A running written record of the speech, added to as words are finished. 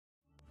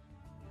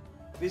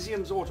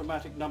Visium's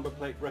automatic number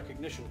plate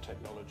recognition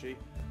technology,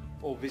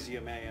 or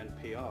Visium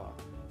ANPR,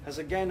 has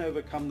again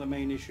overcome the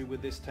main issue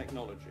with this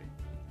technology.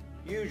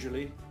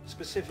 Usually,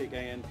 specific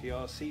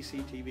ANPR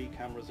CCTV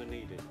cameras are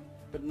needed,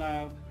 but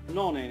now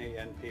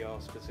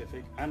non-ANPR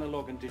specific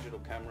analog and digital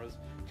cameras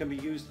can be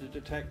used to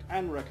detect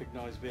and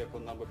recognize vehicle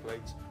number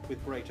plates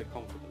with greater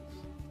confidence.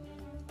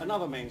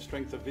 Another main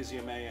strength of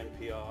Visium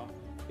ANPR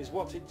is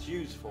what it's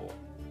used for.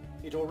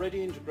 It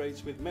already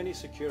integrates with many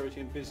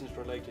security and business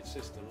related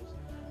systems,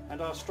 and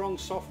our strong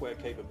software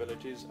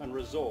capabilities and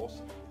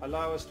resource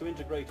allow us to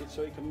integrate it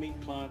so it can meet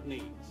client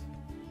needs.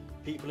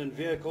 People and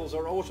vehicles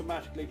are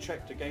automatically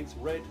checked against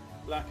red,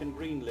 black and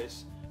green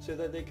lists so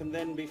that they can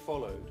then be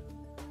followed.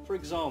 For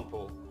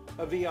example,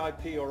 a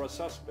VIP or a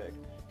suspect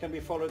can be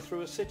followed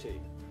through a city,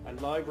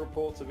 and live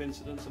reports of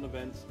incidents and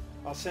events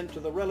are sent to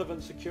the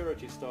relevant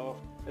security staff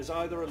as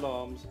either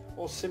alarms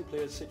or simply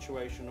as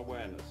situation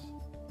awareness.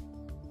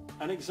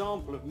 An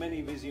example of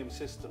many Visium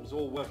systems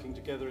all working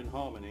together in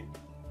harmony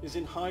is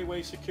in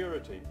highway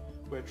security,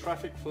 where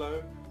traffic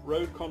flow,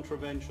 road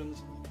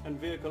contraventions and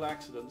vehicle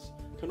accidents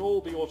can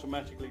all be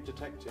automatically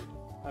detected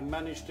and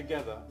managed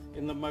together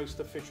in the most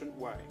efficient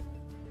way.